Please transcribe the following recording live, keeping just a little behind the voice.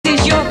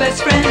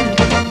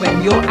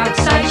When you're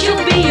outside, she'll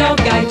be your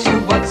guide to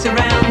what's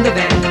around the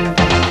bend.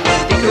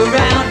 Stick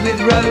around with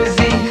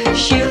Rosie,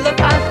 she'll look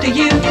after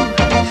you.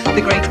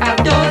 The great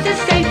outdoors is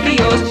safely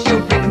yours,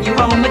 she'll bring you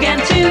home again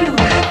too.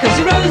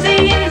 'Cause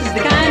Rosie is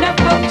the kind of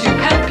pup to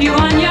help you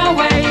on your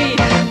way.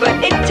 But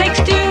it takes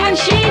two and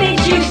she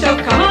needs you, so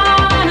come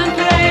on and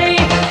play.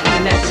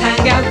 Let's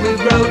hang out with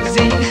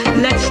Rosie,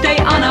 let's stay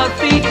on our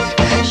feet.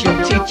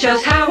 She'll teach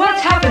us how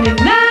what's happening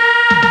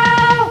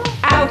now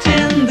out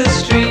in the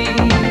street.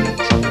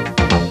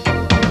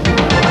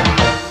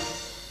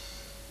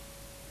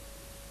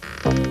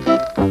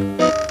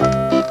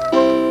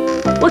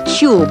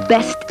 What's your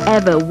best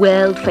ever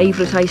world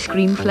favourite ice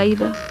cream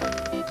flavour?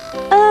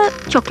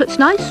 Chocolate's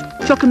nice,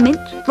 chocolate mint,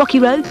 Rocky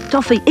Road,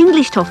 toffee,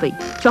 English toffee,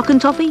 choc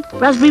and toffee,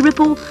 raspberry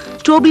ripple,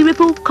 strawberry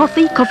ripple,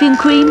 coffee and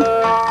cream.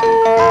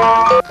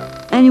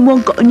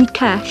 Anyone got any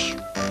cash?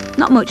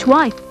 Not much,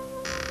 why?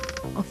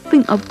 I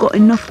think I've got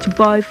enough to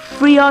buy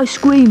 3 ice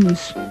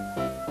creams.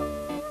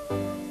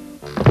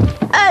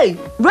 Hey,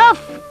 Ruff!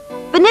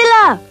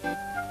 Vanilla!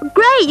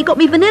 Great, you got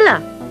me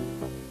vanilla.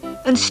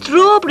 And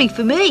strawberry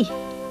for me.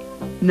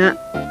 Nah.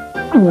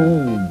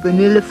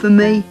 Vanilla for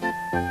me.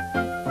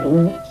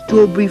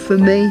 Strawberry for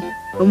me.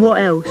 And what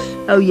else?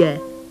 Oh yeah.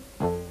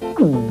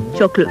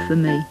 Chocolate for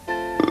me.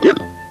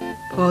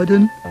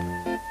 Pardon?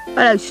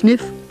 Hello,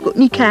 Sniff. Got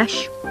any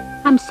cash?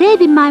 I'm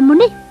saving my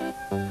money.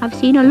 I've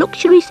seen a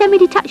luxury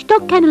semi-detached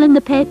dog kennel in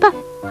the paper.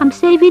 I'm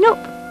saving up.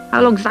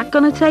 How long's that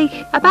gonna take?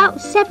 About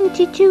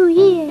 72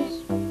 years.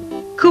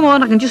 Come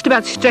on, I can just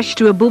about stretch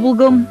to a bubble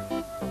gum.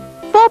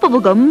 4 bubble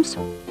gums?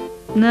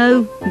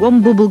 No,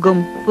 1 bubble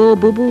gum, 4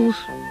 bubbles.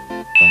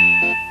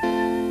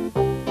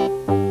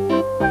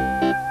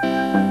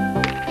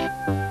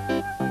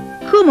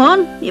 Come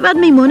on, you've had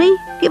me money.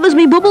 Give us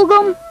me bubble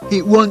gum.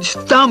 It wants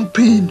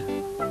thumping.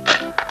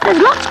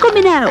 There's lots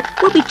coming out.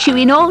 We'll be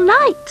chewing all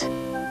night.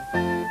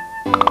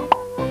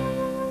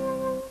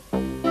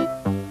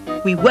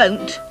 We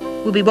won't.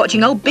 We'll be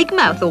watching old Big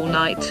Mouth all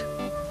night.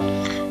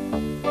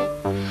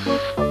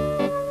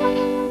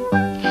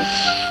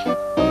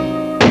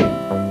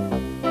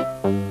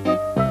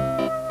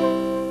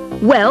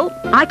 Well,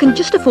 I can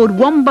just afford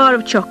 1 bar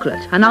of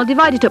chocolate, and I'll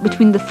divide it up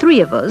between the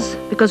 3 of us,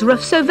 because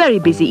Ruff's so very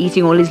busy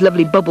eating all his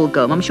lovely bubble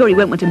gum, I'm sure he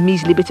won't want a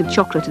measly bit of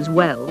chocolate as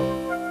well.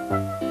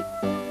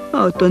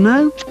 I don't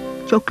know.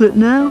 Chocolate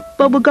now,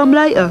 bubble gum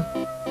later.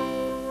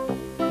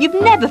 You've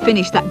never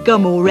finished that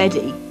gum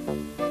already.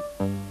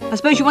 I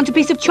suppose you want a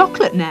piece of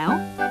chocolate now?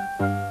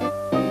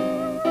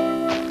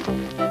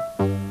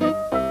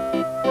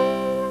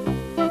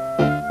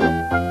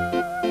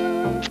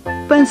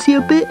 Fancy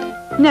a bit?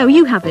 No,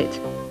 you have it.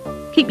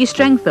 Keep your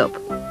strength up.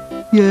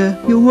 Yeah,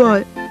 you're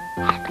right.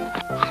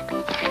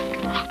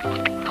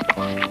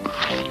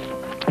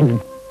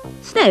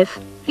 Sniff,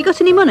 you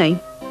got any money?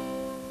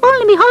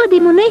 Only me holiday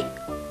money.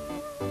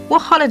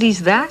 What holiday's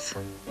that?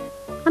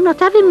 I'm not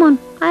having one.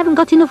 I haven't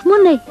got enough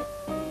money.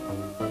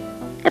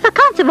 If I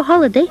can't have a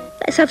holiday,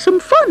 let's have some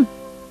fun.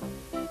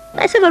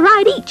 Let's have a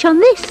ride each on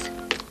this.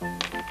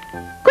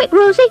 Quick,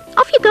 Rosie,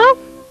 off you go.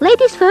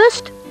 Ladies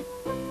first.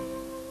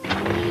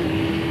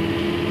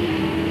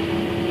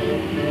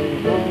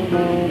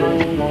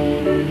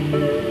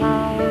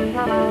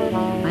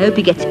 I hope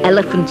he gets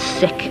elephant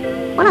sick.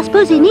 Well, I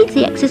suppose he needs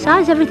the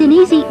exercise, everything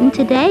he's eaten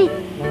today.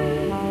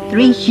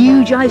 3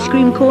 huge ice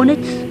cream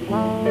cornets.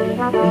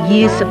 A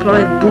year's supply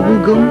of bubble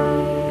gum.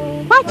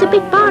 Quite a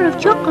big bar of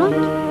chocolate.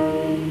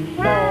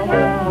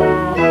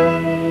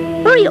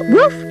 Hurry up,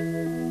 Ruff.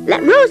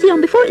 Let Rosie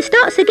on before it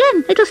starts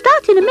again. It'll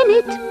start in a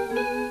minute.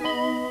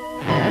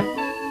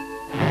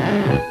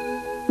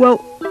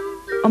 Well,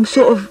 I'm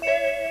sort of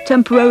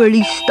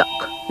temporarily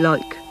stuck,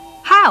 like.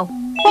 How?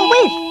 What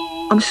with?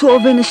 I'm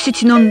sort of in a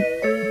sitting on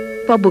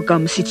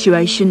bubblegum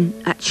situation,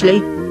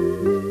 actually.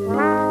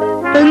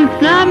 And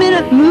now I'm in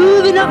a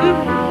moving up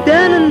and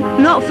down and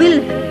not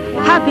feeling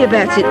happy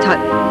about it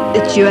type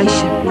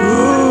situation.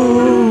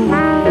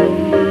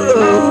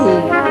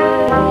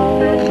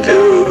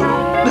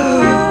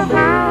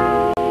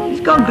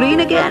 It's gone green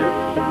again.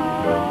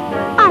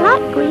 I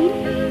like green.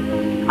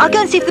 I'll go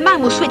and see if the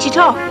man will switch it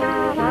off.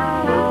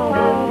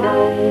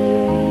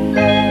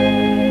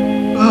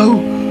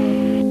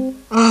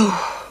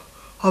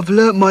 I've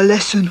learnt my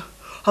lesson.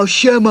 I'll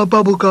share my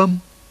bubble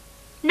gum.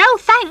 No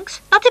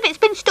thanks, not if it's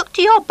been stuck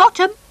to your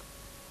bottom.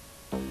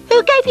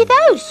 Who gave you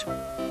those?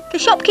 The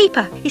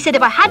shopkeeper. He said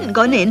if I hadn't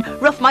gone in,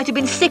 Ruff might have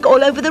been sick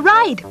all over the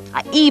ride.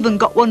 I even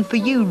got one for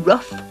you,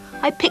 Ruff.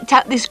 I picked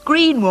out this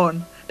green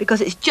one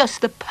because it's just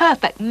the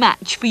perfect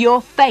match for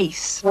your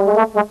face.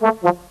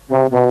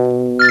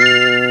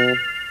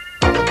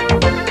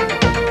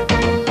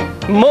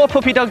 More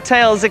Puppy Dog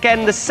Tales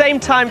again the same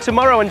time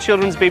tomorrow on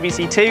Children's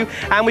BBC 2,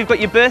 and we've got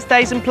your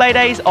birthdays and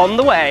playdays on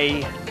the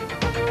way.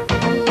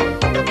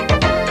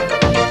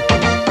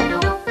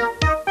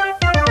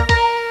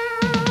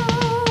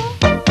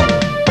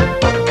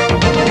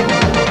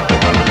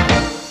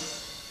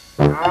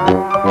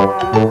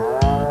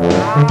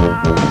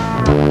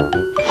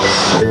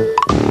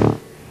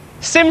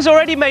 King's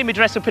already made me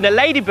dress up in a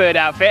ladybird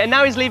outfit, and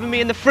now he's leaving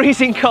me in the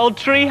freezing cold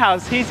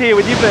treehouse. He's here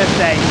with your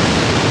birthday.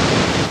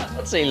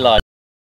 What's he like?